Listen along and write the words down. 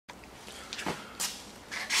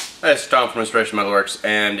Hi, it's Tom from Inspiration Metalworks,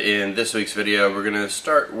 and in this week's video we're going to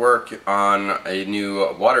start work on a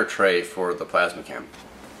new water tray for the PlasmaCam.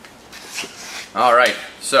 Alright,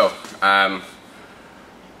 so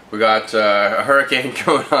we got a hurricane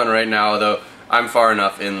going on right now, though I'm far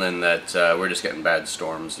enough inland that we're just getting bad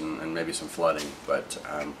storms and maybe some flooding, but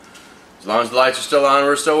as long as the lights are still on,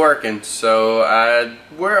 we're still working. So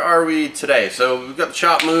where are we today? So we've got the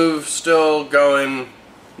shop move still going.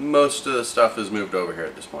 Most of the stuff is moved over here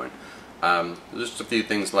at this point. There's just a few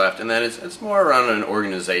things left, and then it's more around an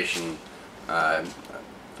organization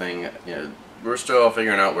thing. You know, we're still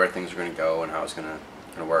figuring out where things are going to go and how it's going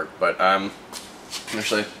to work. But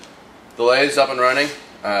actually, the lathe is up and running.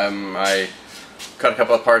 I cut a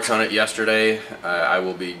couple of parts on it yesterday. I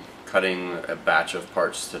will be cutting a batch of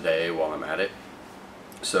parts today while I'm at it,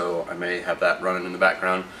 so I may have that running in the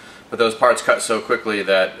background. But those parts cut so quickly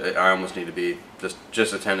that I almost need to be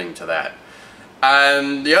just attending to that.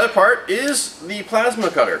 And the other part is the plasma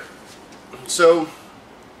cutter. So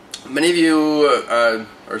many of you,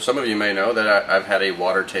 or some of you may know that I've had a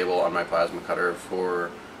water table on my plasma cutter for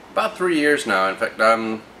about 3 years now. In fact,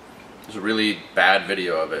 there's a really bad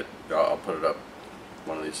video of it. I'll put it up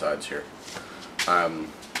one of these sides here. A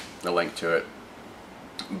link to it.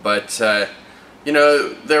 But you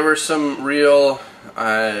know, there were some real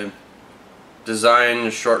design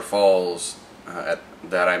shortfalls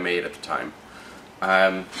that I made at the time.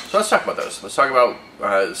 So let's talk about those. Let's talk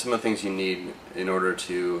about some of the things you need in order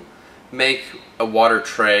to make a water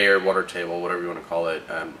tray or water table, whatever you want to call it,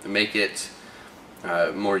 make it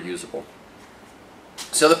more usable.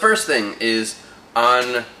 So the first thing is,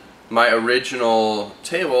 on my original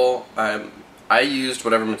table, I used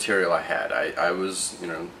whatever material I had. I was, you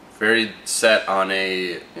know, very set on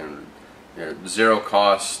a zero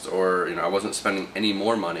cost, or I wasn't spending any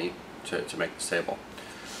more money to make this table.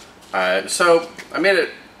 So I made it.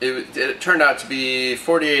 It turned out to be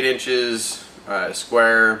 48 inches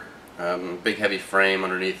square, big heavy frame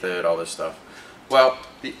underneath it, all this stuff. Well,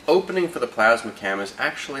 the opening for the PlasmaCam is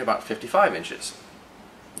actually about 55 inches.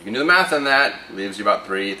 You can do the math on that. Leaves you about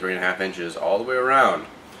 3.5 inches all the way around.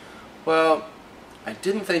 Well, I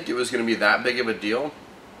didn't think it was going to be that big of a deal,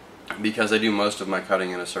 because I do most of my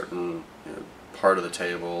cutting in a certain part of the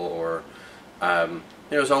table, or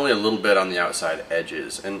it was only a little bit on the outside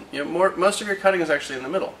edges, and most of your cutting is actually in the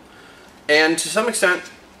middle. And to some extent,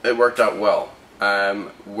 it worked out well.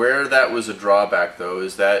 Where that was a drawback, though,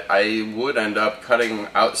 is that I would end up cutting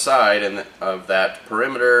outside of that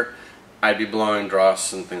perimeter. I'd be blowing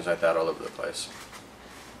dross and things like that all over the place.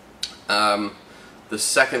 The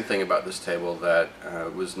second thing about this table that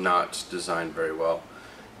was not designed very well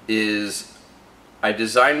is I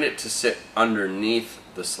designed it to sit underneath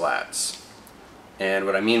the slats. And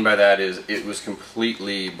what I mean by that is it was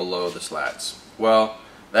completely below the slats. Well,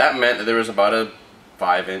 that meant that there was about a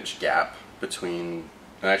 5-inch gap between,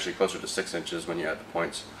 and actually closer to 6 inches when you add the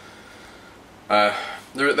points.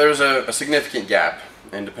 There was a significant gap,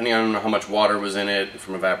 and depending on how much water was in it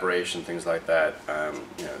from evaporation, things like that,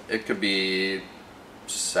 it could be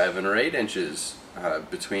 7 or 8 inches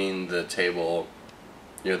between the table,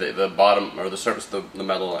 the bottom, or the surface of the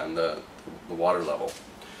metal, and the water level.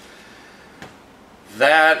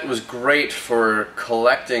 That was great for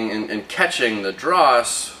collecting and catching the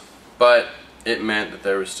dross, but it meant that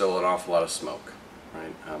there was still an awful lot of smoke,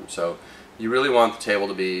 right? So you really want the table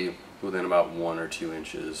to be within about 1 or 2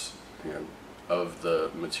 inches of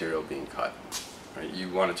the material being cut. Right? You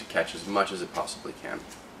want it to catch as much as it possibly can.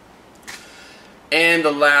 And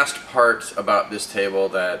the last part about this table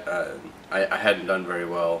that I hadn't done very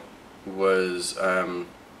well was,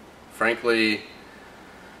 frankly,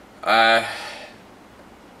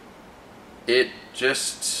 it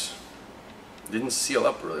just didn't seal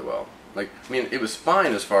up really well. I mean, it was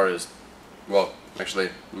fine as far as, well, actually,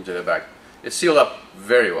 let me take that back. It sealed up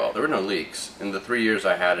very well. There were no leaks. In the 3 years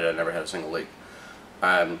I had it, I never had a single leak.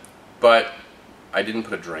 But I didn't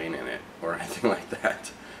put a drain in it or anything like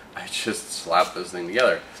that. I just slapped this thing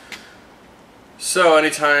together. So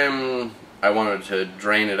anytime I wanted to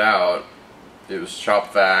drain it out, it was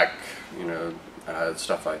shop vac,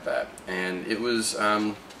 stuff like that. And it was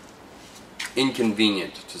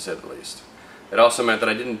inconvenient, to say the least. It also meant that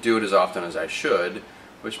I didn't do it as often as I should,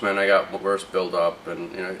 which meant I got worse buildup,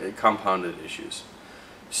 and it compounded issues.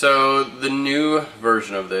 So the new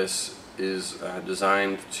version of this is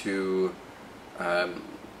designed to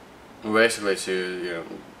basically to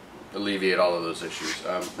alleviate all of those issues.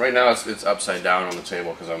 Right now it's upside down on the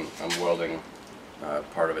table because I'm welding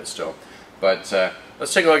part of it still. But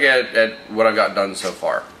let's take a look at what I've got done so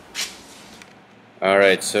far.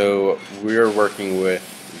 Alright, so we're working with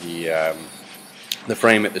the the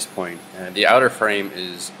frame at this point. The outer frame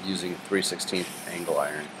is using 3/16 angle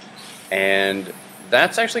iron, and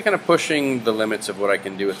that's actually kind of pushing the limits of what I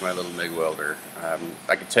can do with my little MIG welder.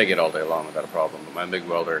 I could take it all day long without a problem, but my MIG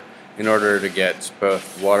welder, in order to get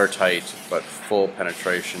both watertight but full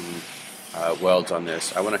penetration welds on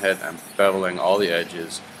this, I went ahead and I'm beveling all the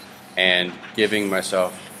edges and giving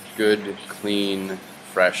myself good, clean,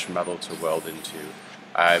 fresh metal to weld into.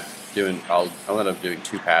 I'll end up doing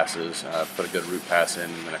 2 passes, put a good root pass in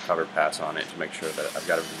and then a cover pass on it to make sure that I've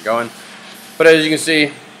got everything going. But as you can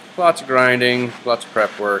see, lots of grinding, lots of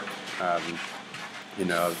prep work, you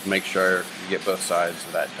know, make sure you get both sides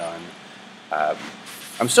of that done.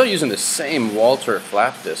 I'm still using the same Walter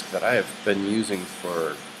flap disc that I have been using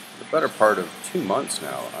for the better part of 2 months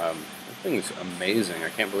now. The thing is amazing. I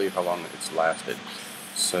can't believe how long it's lasted.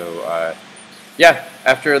 So yeah,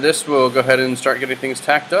 after this we'll go ahead and start getting things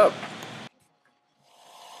tacked up.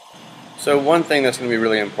 So one thing that's going to be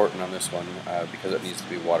really important on this one, because it needs to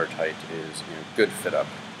be watertight, is good fit up,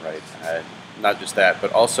 right? Not just that,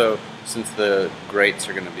 but also since the grates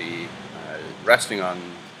are going to be resting on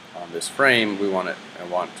this frame, I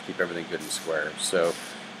want to keep everything good and square. So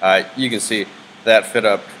you can see that fit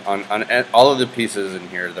up on all of the pieces in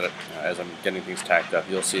here that as I'm getting things tacked up,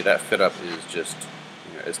 you'll see that fit up is just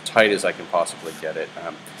as tight as I can possibly get it.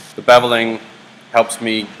 The beveling helps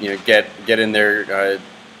me get in there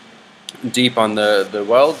deep on the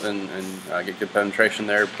weld and get good penetration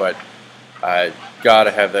there, but I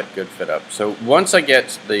gotta have that good fit up. So once I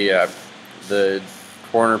get the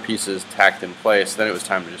corner pieces tacked in place, then it was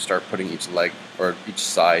time to just start putting each leg or each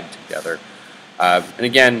side together. And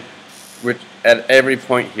again, at every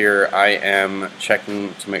point here, I am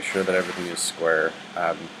checking to make sure that everything is square.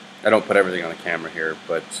 I don't put everything on the camera here,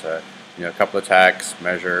 but a couple of tacks,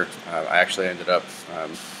 measure. I actually ended up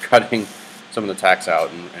cutting some of the tacks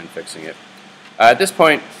out and fixing it. At this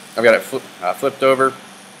point, I've got it flipped over.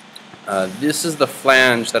 This is the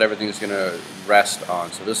flange that everything is going to rest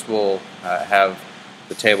on. So this will have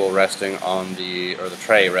the table resting on or the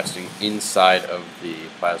tray resting inside of the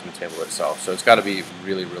plasma table itself. So it's got to be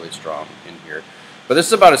really, really strong in here. But this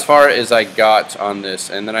is about as far as I got on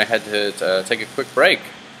this, and then I had to take a quick break.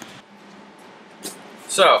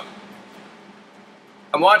 So,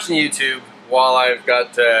 I'm watching YouTube while I've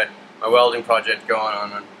got my welding project going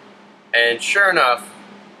on, and sure enough,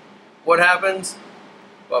 what happens?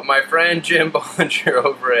 Well, my friend Jim Bollinger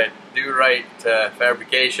over at Do Right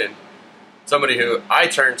Fabrication, somebody who I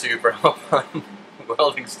turn to for help on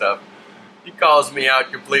welding stuff, he calls me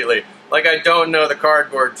out completely. Like I don't know the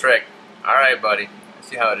cardboard trick. Alright buddy, I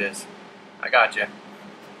see how it is. I got you.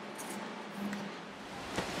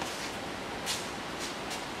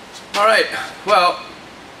 Alright, well,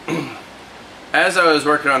 as I was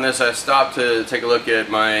working on this, I stopped to take a look at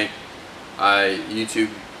my YouTube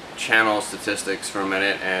channel statistics for a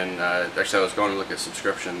minute, and actually I was going to look at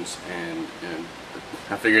subscriptions, and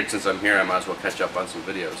I figured since I'm here I might as well catch up on some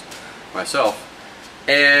videos myself.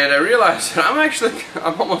 And I realized that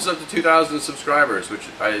I'm almost up to 2,000 subscribers, which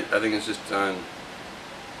I think is just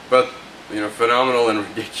both phenomenal and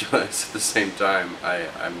ridiculous at the same time.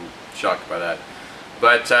 I'm shocked by that.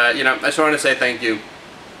 But I just wanted to say thank you.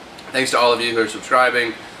 Thanks to all of you who are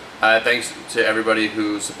subscribing. Thanks to everybody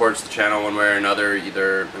who supports the channel one way or another,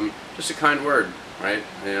 either just a kind word, right?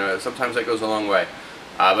 Sometimes that goes a long way.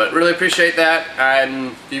 But really appreciate that.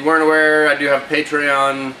 And if you weren't aware, I do have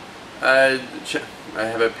Patreon. I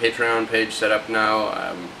have a Patreon page set up now.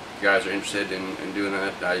 If you guys are interested in doing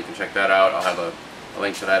that, you can check that out. I'll have a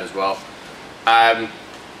link to that as well.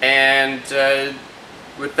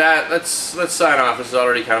 With that, let's sign off. This is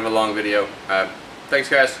already kind of a long video. Thanks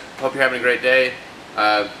guys. Hope you're having a great day.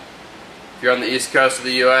 If you're on the east coast of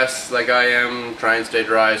the US like I am, try and stay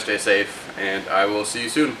dry, stay safe, and I will see you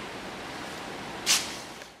soon.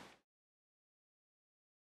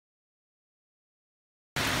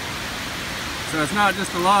 So it's not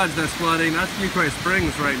just the lodge that's flooding, that's Fuquay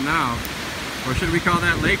Springs right now. Or should we call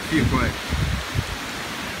that Lake Fuquay?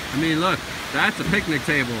 I mean look, that's a picnic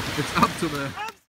table. It's up to the...